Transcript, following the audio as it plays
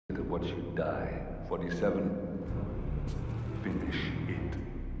What you die. 47. Finish it.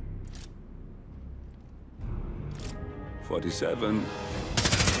 47.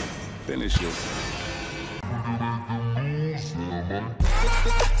 Finish it.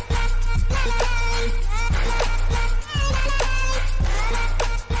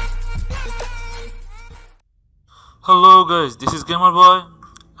 Hello guys, this is gamerboy.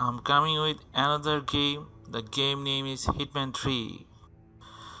 I'm coming with another game. The game name is Hitman 3.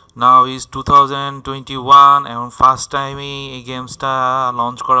 Now is 2021 এবং first টাইমই এই গেমসটা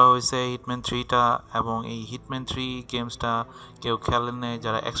launch করা হয়েছে hitman 3টা। এবং এই hitman 3 গেমসটা কেউ খেলেন নাই,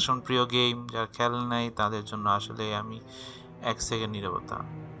 যারা অ্যাকশন প্রিয় গেম যারা খেলেন নাই তাদের জন্য আসলে আমি 1 সেকেন্ড নীরবতা।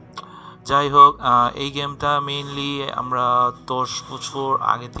 যাই হোক, এই গেমটা মেইনলি আমরা 10 বছর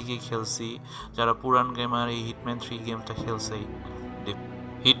আগে থেকে খেলছি। যারা পুরান গেমার এই হিটম্যান 3 গেমটা খেলছে।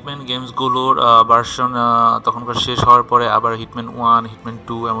 হিটম্যান গেমসগুলোর ভার্সন তখনকার শেষ হওয়ার পরে আবার হিটম্যান 1, হিটম্যান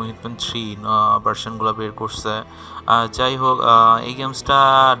 2 এবং হিটম্যান 3 ভার্সনগুলো বের করছে। যাই হোক, এই গেমসটা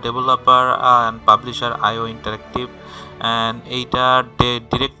developer and publisher IO interactive, and এইটার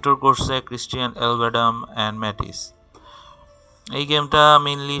ডিরেক্টর করছে ক্রিস্টিয়ান এলভেডাম অ্যান্ড ম্যাটিস। এই গেমটা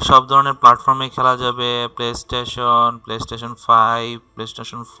মেইনলি সব ধরনের প্ল্যাটফর্মে খেলা যাবে, প্লেস্টেশন 5,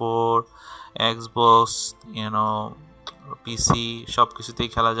 প্লেস্টেশন 4, এক্সবক্স, পিসি সব কিছুতেই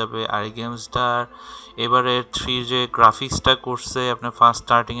খেলা যাবে। আর এই গেমসটার এবারে 3 যে গ্রাফিক্সটা করছে, আপনার ফার্স্ট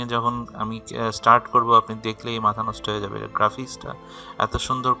স্টার্টিংয়ে যখন আমি স্টার্ট করব আপনি দেখলেই মাথা নষ্ট হয়ে যাবে। গ্রাফিক্সটা এত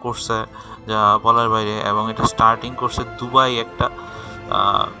সুন্দর করছে যা বলার বাইরে। এবং এটা স্টার্টিং করছে দুবাই একটা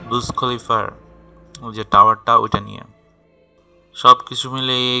বুর্জ খলিফার যে টাওয়ারটা ওইটা নিয়ে। সব কিছু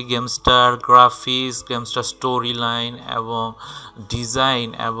মিলে এই গেমসটার গ্রাফিক্স, গেমসটার স্টোরি লাইন এবং ডিজাইন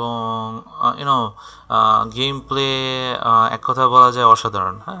এবং গেম প্লে এক কথা বলা যায়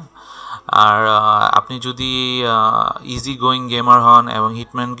অসাধারণ। হ্যাঁ, আর আপনি যদি ইজি গোয়িং গেমার হন এবং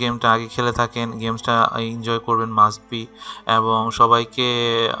হিটম্যান গেমটা আগে খেলে থাকেন, গেমসটা এনজয় করবেন মাস্ট বি। এবং সবাইকে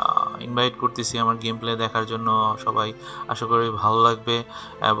ইনভাইট করতেছি আমার গেম প্লে দেখার জন্য। সবাই আশা করি ভালো লাগবে।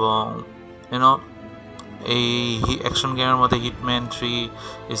 এবং এই অ্যাকশন গেমের মধ্যে hitman 3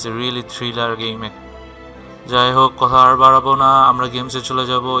 is a really thriller game. যাই হোক, কথা আর বাড়াবো না, আমরা গেমসে চলে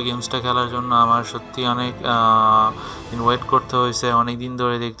যাব। ওই গেমসটা খেলার জন্য আমার সত্যি অনেক ওয়েট করতে হয়েছে, অনেক দিন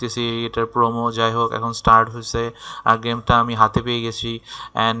ধরে দেখতেছি এটার প্রোমো। যাই হোক, এখন স্টার্ট হয়েছে আর গেমটা আমি হাতে পেয়ে গেছি।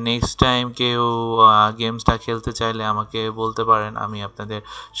 অ্যান্ড নেক্সট টাইম কেউ গেমসটা খেলতে চাইলে আমাকে বলতে পারেন, আমি আপনাদের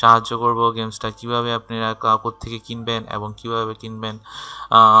সাহায্য করব। গেমসটা কিভাবে আপনারা কোত্থেকে কিনবেন এবং কিভাবে কিনবেন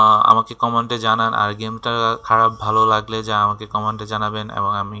আমাকে কমেন্টে জানান। আর গেমটা খারাপ ভালো লাগলে আমাকে কমেন্টে জানাবেন।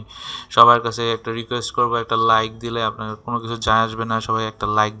 এবং আমি সবার কাছে একটা রিকোয়েস্ট করবো, একটা লাইক দিলে আপনার কোনো কিছু যায় আসবে না, সবাই একটা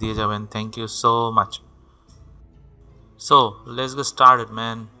লাইক দিয়ে যাবেন। Thank you so much. So let's get started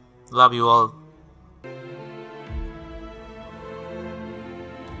man, love you all.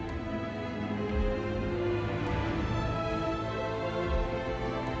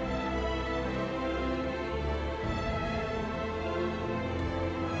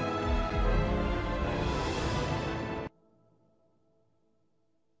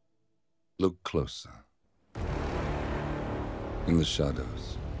 Look closer. In the shadows,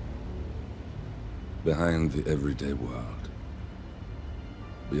 behind the everyday world,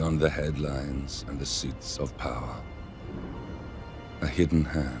 beyond the headlines and the seats of power, a hidden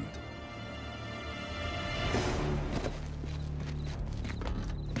hand.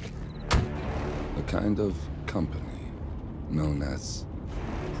 A kind of company known as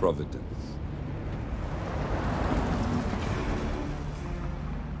Providence.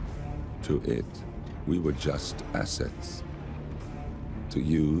 To it, we were just assets to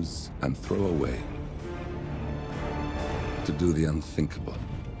use and throw away, to do the unthinkable,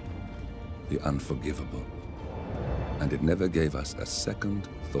 the unforgivable, and it never gave us a second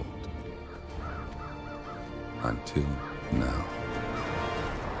thought. Until now.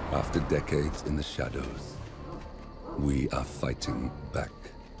 After decades in the shadows, we are fighting back.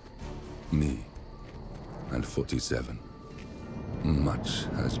 Me and 47. Much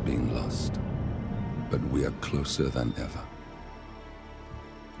has been lost, but we are closer than ever.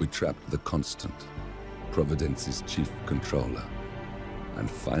 We trapped the Constant, Providence's chief controller, and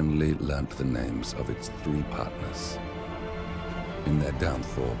finally learnt the names of its 3 partners. In their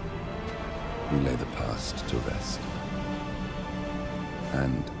downfall, we lay the past to rest.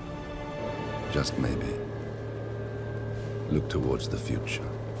 And, just maybe, look towards the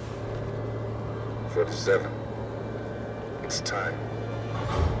future. 47. It's time.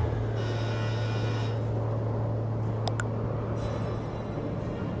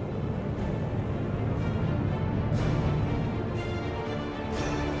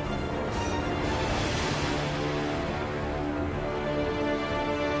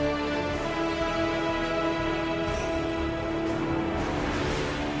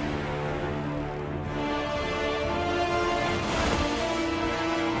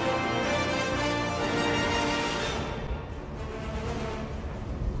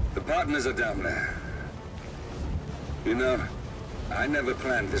 The partners are down there. You know, I never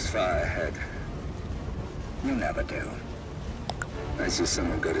planned this far ahead. You never do. I see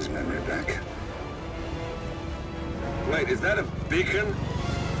someone got his memory back. Wait, is that a beacon?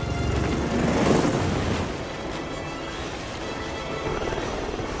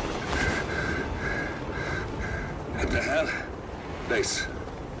 What the hell? Base.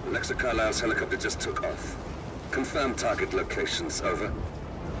 Alexa Carlisle's helicopter just took off. Confirm target locations, over.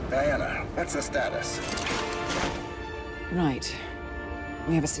 Diana, what's the status? Right.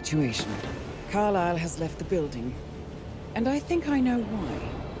 We have a situation. Carlisle has left the building. And I think I know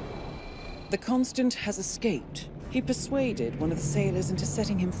why. The Constant has escaped. He persuaded one of the sailors into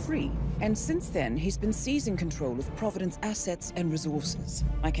setting him free. And since then, he's been seizing control of Providence assets and resources.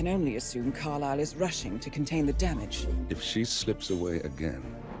 I can only assume Carlisle is rushing to contain the damage. If she slips away again...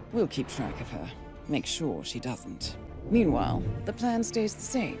 We'll keep track of her. Make sure she doesn't. Meanwhile, the plan stays the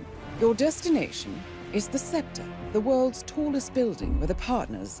same. Your destination is the Scepter, the world's tallest building where the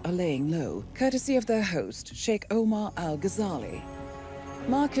partners are laying low, courtesy of their host, Sheikh Omar Al-Ghazali.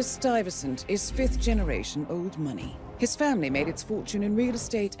 Marcus Stuyvesant is fifth-generation old money. His family made its fortune in real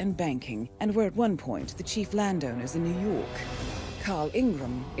estate and banking, and were at one point the chief landowners in New York. Carl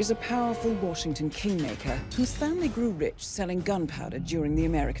Ingram is a powerful Washington kingmaker whose family grew rich selling gunpowder during the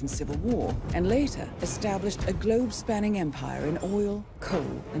American Civil War, and later established a globe-spanning empire in oil,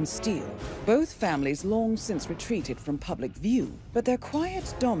 coal, and steel. Both families long since retreated from public view, but their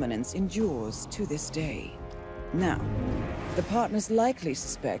quiet dominance endures to this day. Now, the partners likely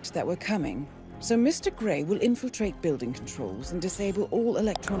suspect that we're coming, so Mr. Gray will infiltrate building controls and disable all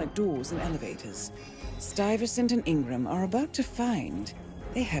electronic doors and elevators. Stuyvesant and Ingram are about to find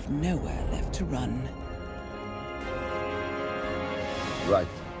they have nowhere left to run. Right.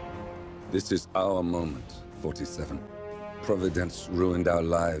 This is our moment, 47. Providence ruined our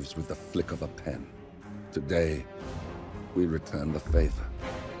lives with the flick of a pen. Today, we return the favor.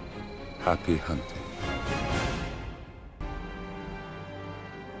 Happy hunting.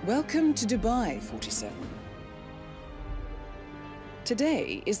 Welcome to Dubai, 47.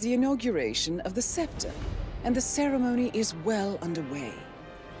 Today is the inauguration of the Scepter, and the ceremony is well underway.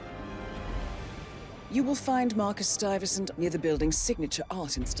 You will find Marcus Stuyvesant near the building's signature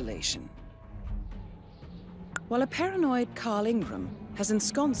art installation, while a paranoid Carl Ingram has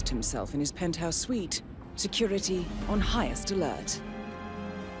ensconced himself in his penthouse suite, security on highest alert.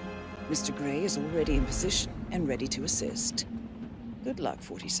 Mr. Gray is already in position and ready to assist. Good luck,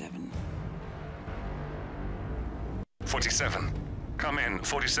 47. 47. Come in.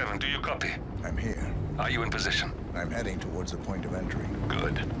 47, do you copy? I'm here. Are you in position? I'm heading towards the point of entry.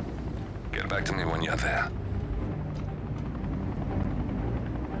 Good. Get back to me when you're there.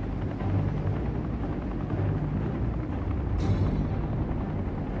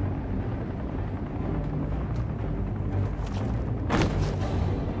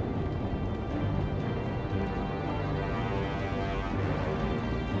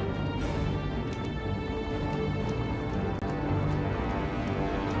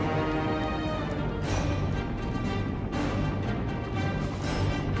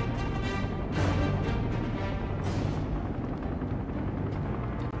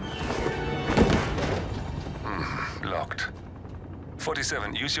 Locked.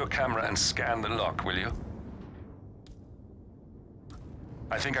 47, use your camera and scan the lock, will you?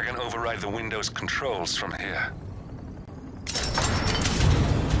 I think I can override the Windows controls from here.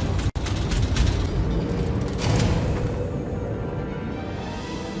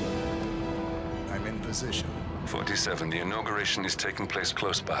 I'm in position. 47, the inauguration is taking place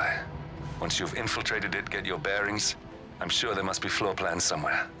close by. Once you've infiltrated it, get your bearings. I'm sure there must be floor plans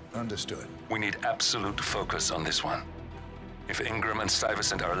somewhere. Understood. We need absolute focus on this one. If Ingram and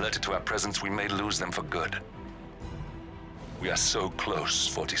Stuyvesant are alerted to our presence, we may lose them for good. We are so close,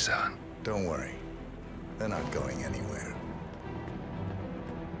 47. Don't worry. They're not going anywhere.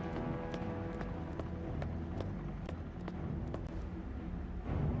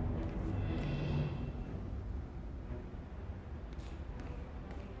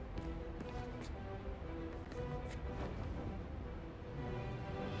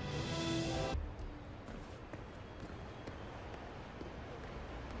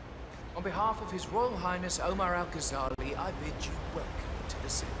 On behalf of His Royal Highness Omar Al-Ghazali, I bid you welcome to the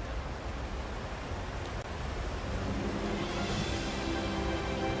Scepter.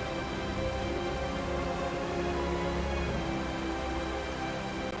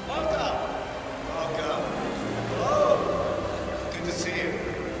 Good to see you.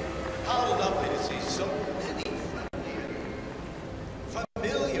 How lovely to see so many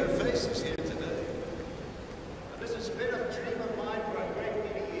familiar faces here today. This has been a dream of mine for a great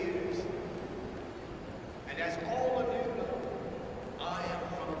many years.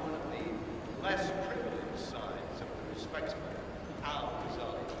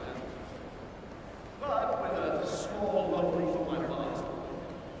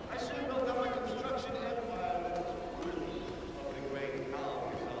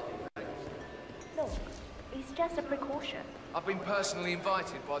 as a precaution. I've been personally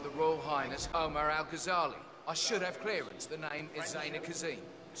invited by the Royal Highness Omar Al-Ghazali. I should have clearance. The name is Zaina Kazim.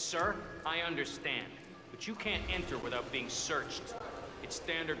 Sir, I understand, but you can't enter without being searched. It's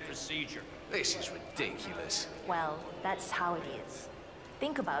standard procedure. This is ridiculous. Well, that's how it is.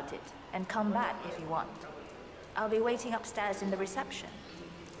 Think about it, and come back if you want. I'll be waiting upstairs in the reception.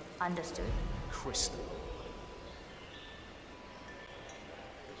 Understood? Crystal.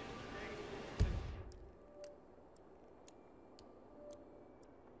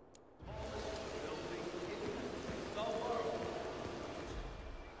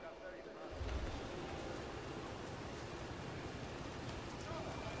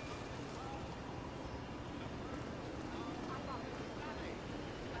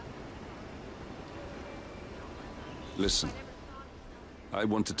 Listen, I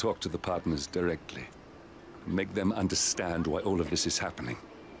want to talk to the partners directly. Make them understand why all of this is happening.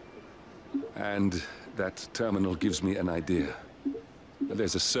 And that terminal gives me an idea.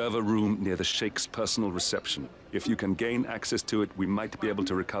 There's a server room near the Sheikh's personal reception. If you can gain access to it, we might be able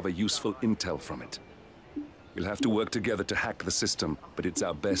to recover useful intel from it. We'll have to work together to hack the system, but it's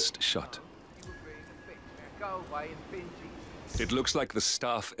our best shot. It looks like the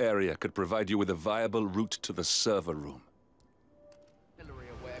staff area could provide you with a viable route to the server room. Hillary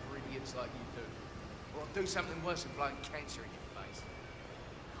or whatever idiots like you do. Or I'll do something worse than blowing cancer in your face.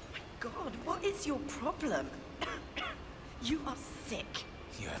 Oh my God, what is your problem? You are sick.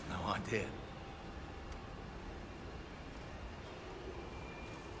 You have no idea.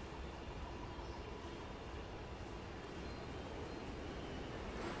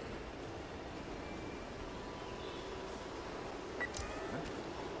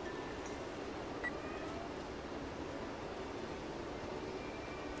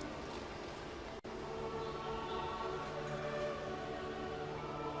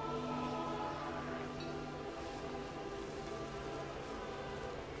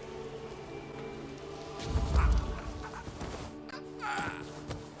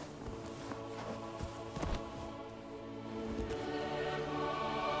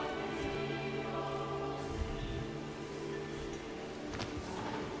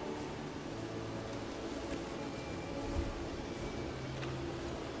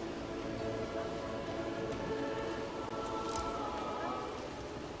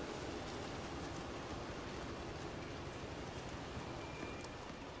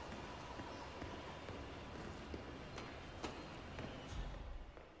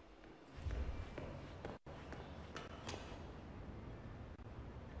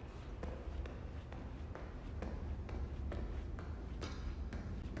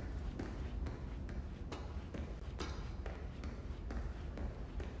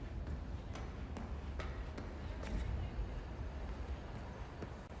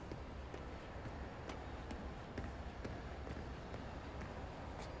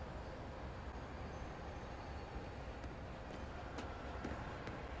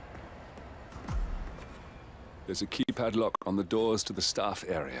 There's a keypad lock on the doors to the staff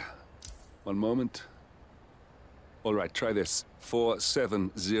area. One moment. All right, try this.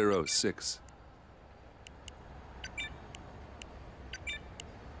 4706.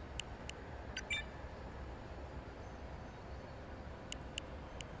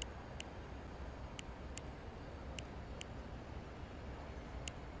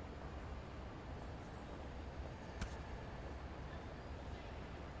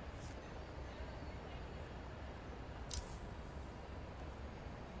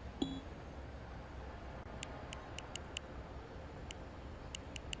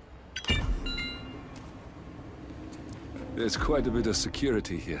 There's quite a bit of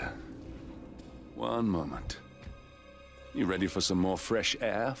security here. One moment. You ready for some more fresh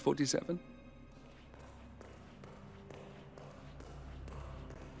air, 47?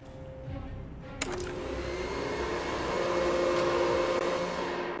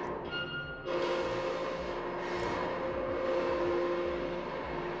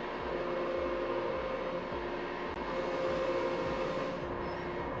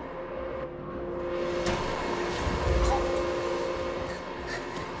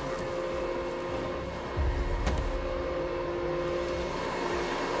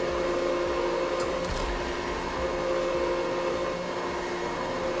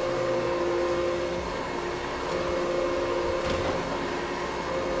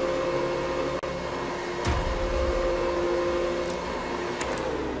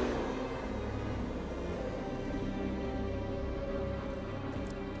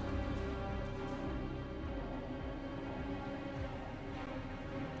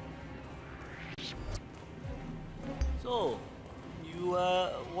 So, you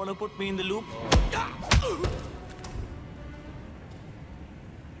wanna put me in the loop?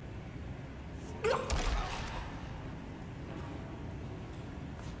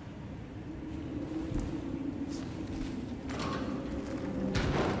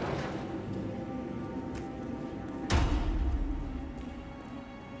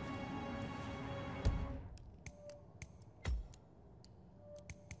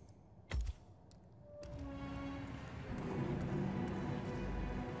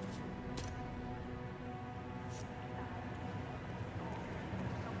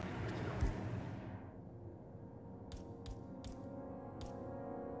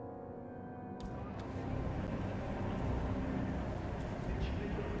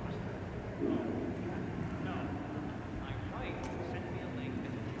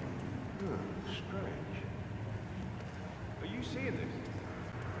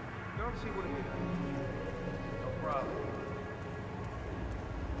 Go and see what it is. No problem.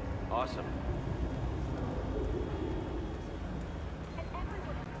 Awesome.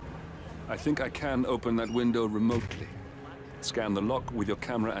 I think I can open that window remotely. Scan the lock with your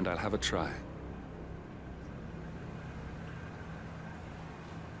camera and I'll have a try.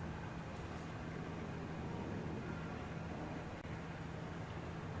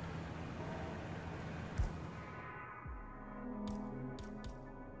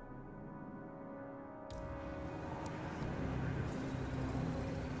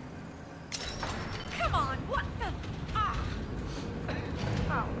 Come on, what the? Ah!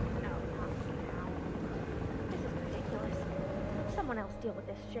 Oh, no, not now. This is ridiculous. Someone else deal with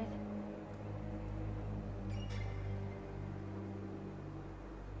this shit.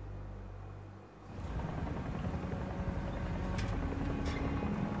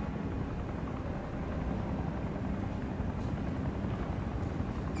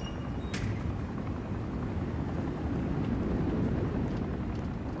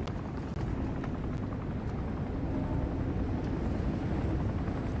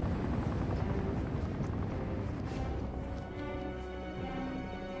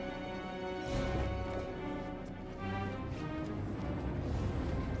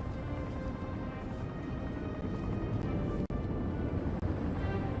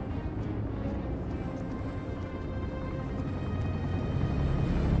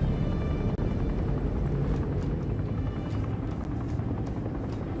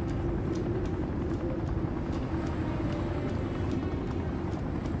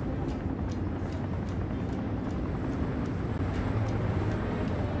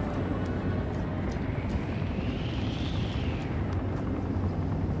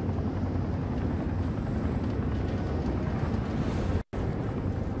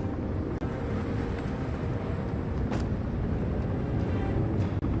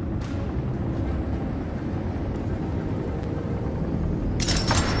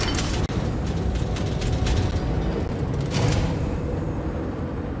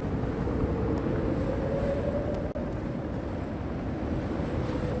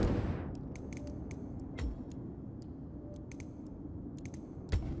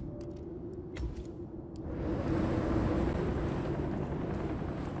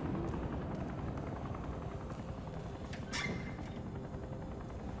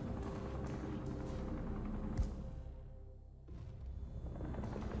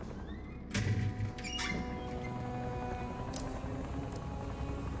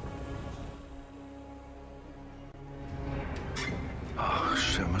 Oh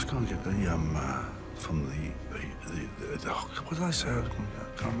shit! I must go and get the from the what did I say? I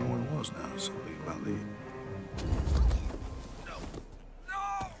can't remember what it was now. Something about the.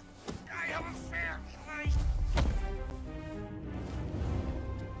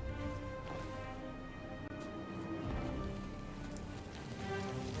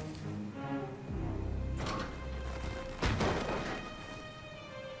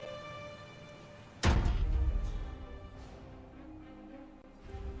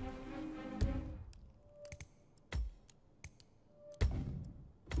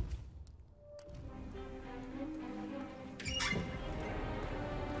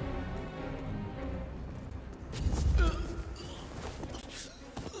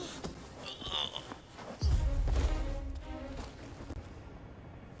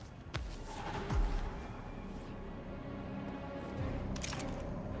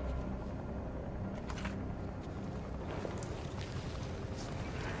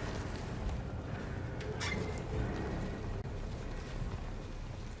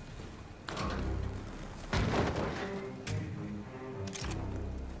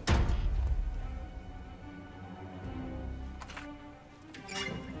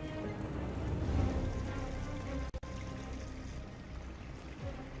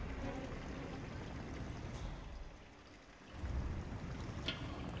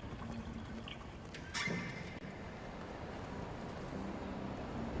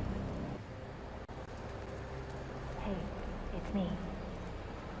 It's me.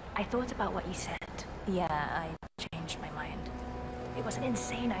 I thought about what you said. Yeah, I changed my mind. It was an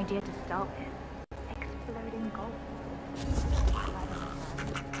insane idea to stop it. Exploding gold.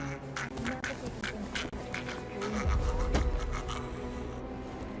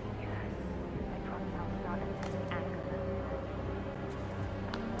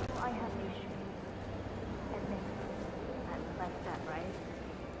 I have issues. Admit it. That's the first step, right?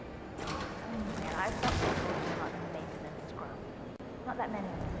 I've stopped talking about the maintenance scrum. Not that many.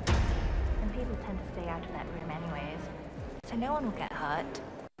 And people tend to stay out of that room anyways. So no one will get hurt.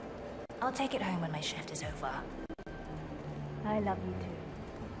 I'll take it home when my shift is over. I love you too.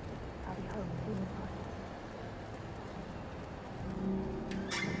 I'll be home soon enough.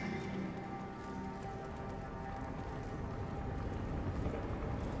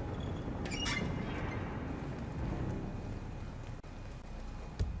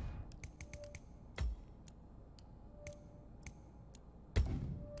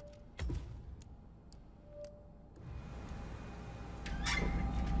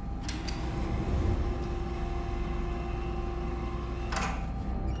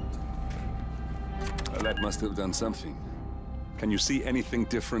 That must have done something. Can you see anything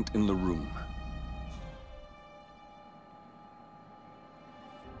different in the room?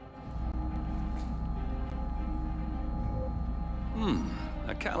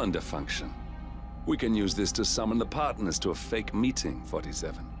 A calendar function. We can use this to summon the partners to a fake meeting,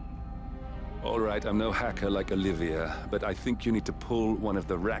 47. All right, I'm no hacker like Olivia, but I think you need to pull one of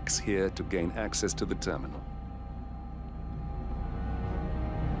the racks here to gain access to the terminal.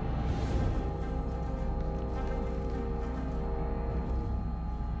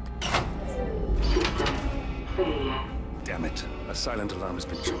 Damn it. A silent alarm has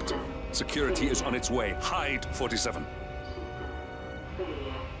been tripped. Security is on its way. Hide, 47.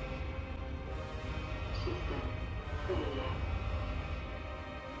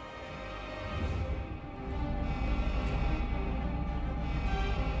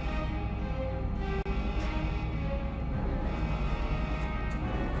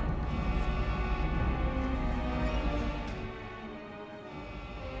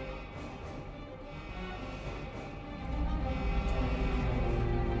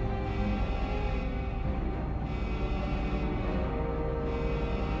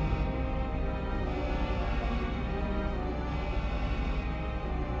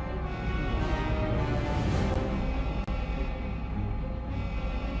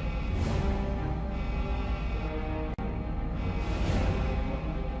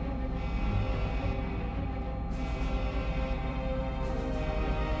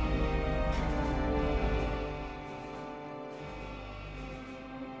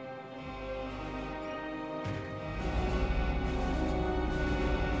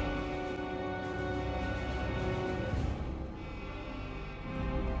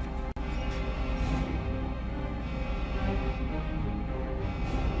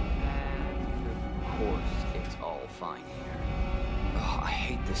 Fine here. Oh, I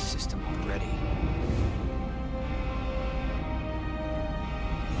hate this system already.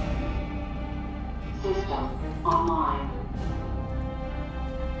 System online.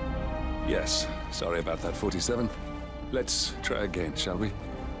 Yes, sorry about that, 47. Let's try again, shall we?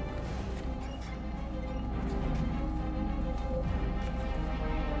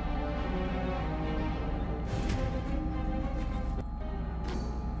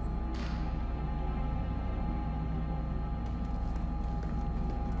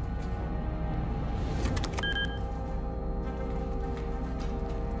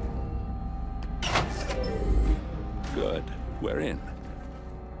 Good. We're in.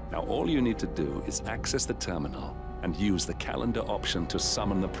 Now all you need to do is access the terminal and use the calendar option to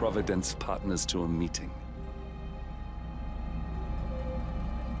summon the Providence partners to a meeting.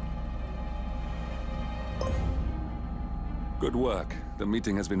 Good work. The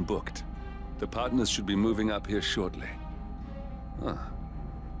meeting has been booked. The partners should be moving up here shortly. Huh.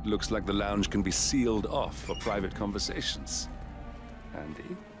 Looks like the lounge can be sealed off for private conversations.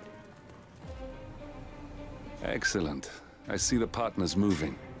 Handy. Excellent. I see the partners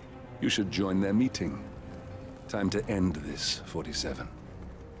moving. You should join their meeting. Time to end this, 47.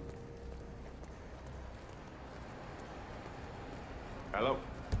 Hello?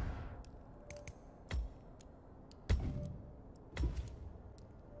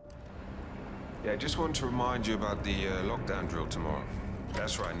 Yeah, just wanted to remind you about the lockdown drill tomorrow.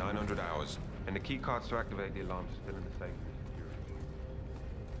 That's right, 900 hours. And the key cards to activate the alarms are still in the safe.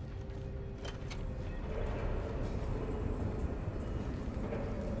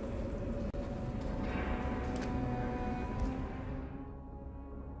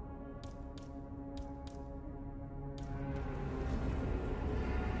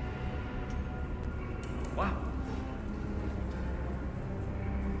 Wow.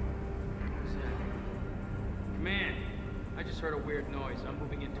 Command, I just heard a weird noise. I'm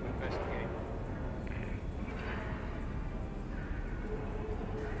moving in to investigate.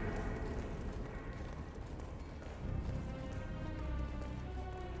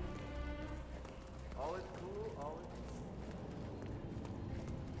 All is cool, all is cool.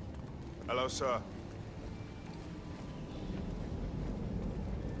 Hello, sir.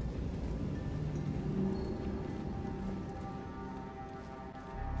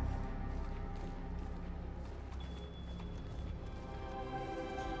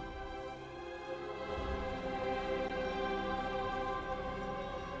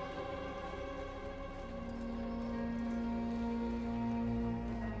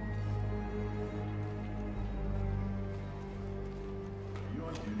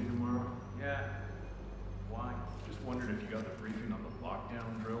 duty tomorrow? Yeah. Why? Just wondered if you got the briefing on the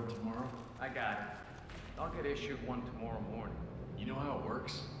lockdown drill tomorrow? I got it. I'll get issued one tomorrow morning. You know how it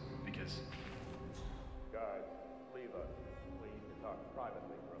works? Because... Guards, leave us. We need to talk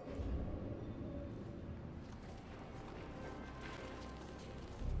privately for a moment.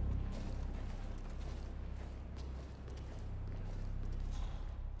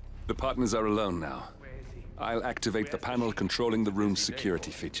 The partners are alone now. I'll activate the panel controlling the room's security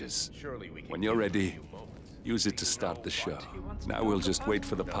features. When you're ready, use it to start the show. Now we'll just wait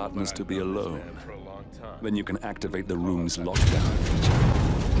for the partners to be alone. Then you can activate the room's lockdown feature.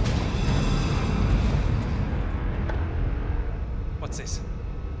 What's this?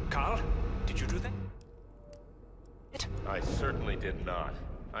 Carl? Did you do that? I certainly did not.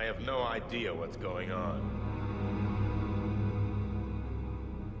 I have no idea what's going on.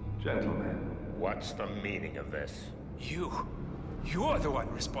 Gentlemen. What's the meaning of this? You're the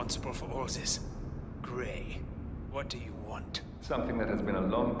one responsible for all this. Gray, what do you want? Something that has been a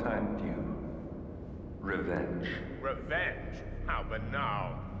long time due. Revenge. Revenge? How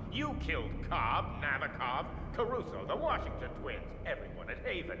banal. You killed Cobb, Navikov, Caruso, the Washington twins, everyone at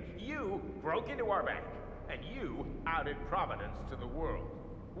Haven. You broke into our bank, and you outed Providence to the world.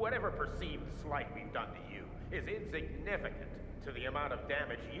 Whatever perceived slight we've done to you is insignificant to the amount of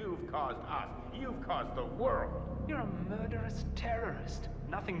damage you've caused us. You've caused the world. You're a murderous terrorist.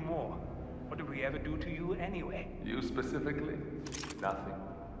 Nothing more. What did we ever do to you anyway? You specifically? Nothing.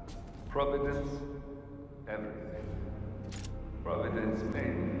 Providence? Everything. Providence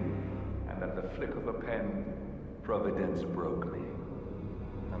made me, and at the flick of a pen, Providence broke me.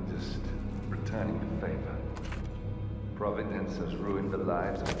 I'm just returning the favor. Providence has ruined the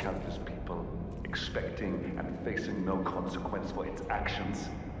lives of countless people, expecting and facing no consequence for its actions.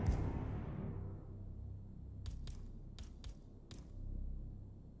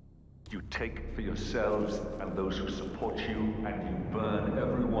 You take for yourselves and those who support you, and you burn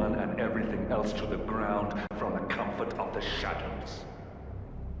everyone and everything else to the ground from the comfort of the shadows.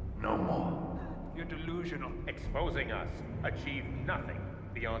 No more. You're delusional. Exposing us achieved nothing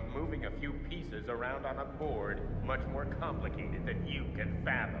beyond moving a few pieces around on a board much more complicated than you can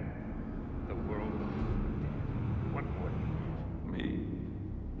fathom. The world. What would? Me?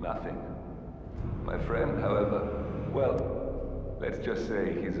 Nothing. My friend, however, well, let's just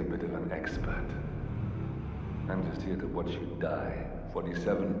say he's a bit of an expert. I'm just here to watch you die.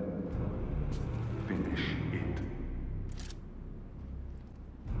 47. Finish it.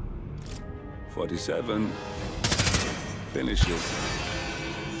 47. Finish it.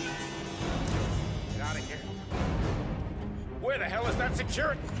 Get out of here. Where the hell is that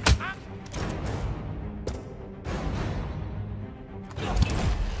security? Ah!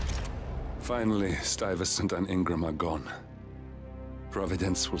 Finally, Stuyvesant and Ingram are gone.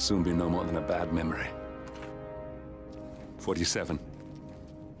 Providence will soon be no more than a bad memory. 47.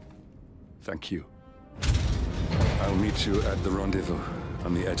 Thank you. I'll meet you at the rendezvous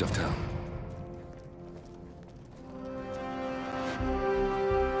on the edge of town.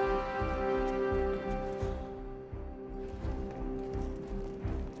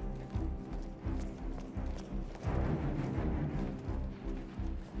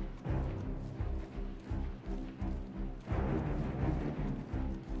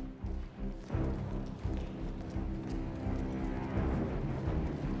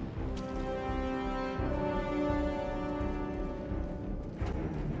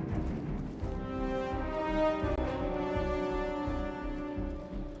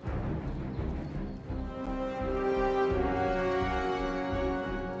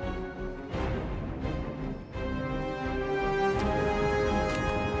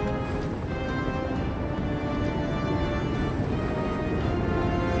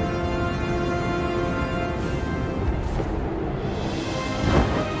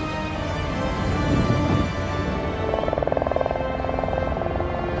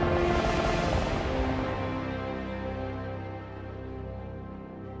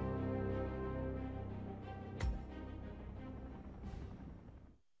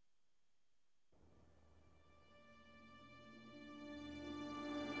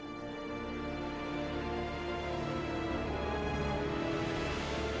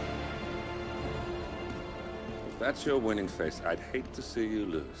 That's your winning face. I'd hate to see you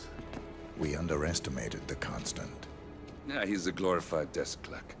lose. We underestimated the Constant. Yeah, he's a glorified desk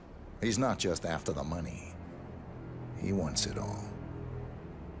clerk. He's not just after the money. He wants it all.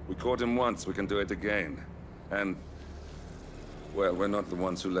 We caught him once, we can do it again. And, well, we're not the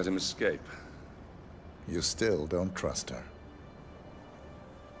ones who let him escape. You still don't trust her.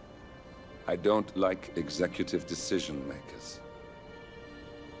 I don't like executive decision makers.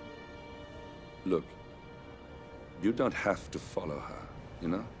 Look, you don't have to follow her, you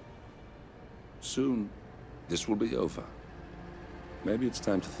know? Soon, this will be over. Maybe it's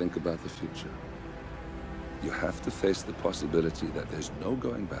time to think about the future. You have to face the possibility that there's no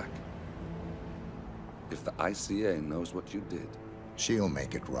going back. If the ICA knows what you did, she'll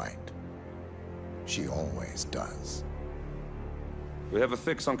make it right. She always does. We have a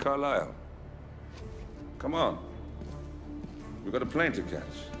fix on Carlisle. Come on. We've got a plane to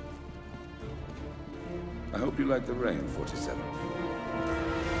catch. I hope you like the rain, 47.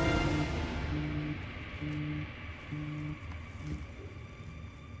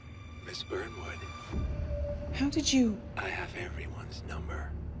 Miss Burnwood. How did you... I have everyone's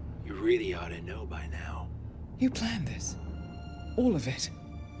number. You really ought to know by now. You planned this? All of it?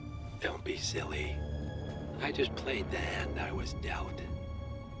 Don't be silly. I just played the hand I was dealt.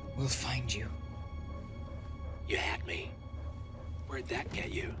 We'll find you. You had me. Where'd that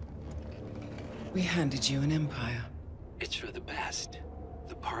get you? We handed you an empire. It's for the best.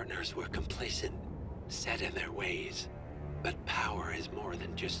 The partners were complacent, set in their ways. But power is more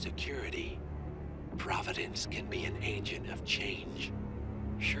than just security. Providence can be an agent of change.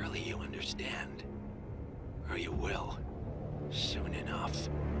 Surely you understand. Or you will. Soon enough.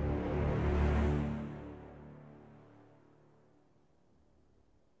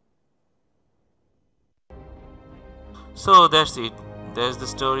 So that's it. There's the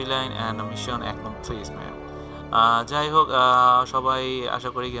storyline and a mission accomplished, man. যাই হোক সবাই আশা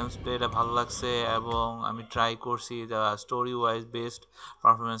করি games প্লেটা ভালো লাগছে এবং আমি try করছি story wise best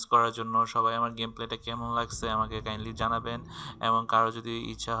performance করার জন্য। সবাই আমার গেম প্লেটা কেমন লাগছে আমাকে কাইন্ডলি জানাবেন এবং কারো যদি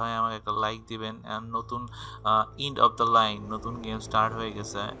ইচ্ছা হয় আমাকে একটা লাইক দিবেন। নতুন এন্ড অফ দ্য লাইন, নতুন গেম স্টার্ট হয়ে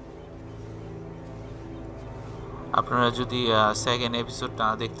গেছে। আপনারা যদি সেকেন্ড এপিসোডটা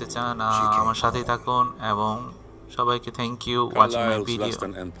দেখতে চান আমার সাথেই থাকুন এবং সবাইকে thank you watching my video.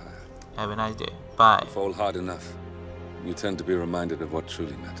 Have a nice day. Bye. Fall hard enough, you tend to be reminded of what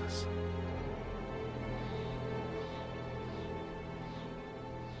truly matters.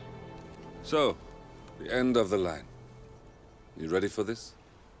 So, the end of the line. You ready for this?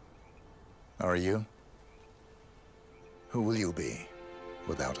 Are you? Who will you be,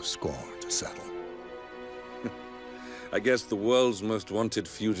 without a score to settle? I guess the world's most wanted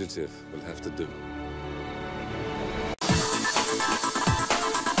fugitive will have to do.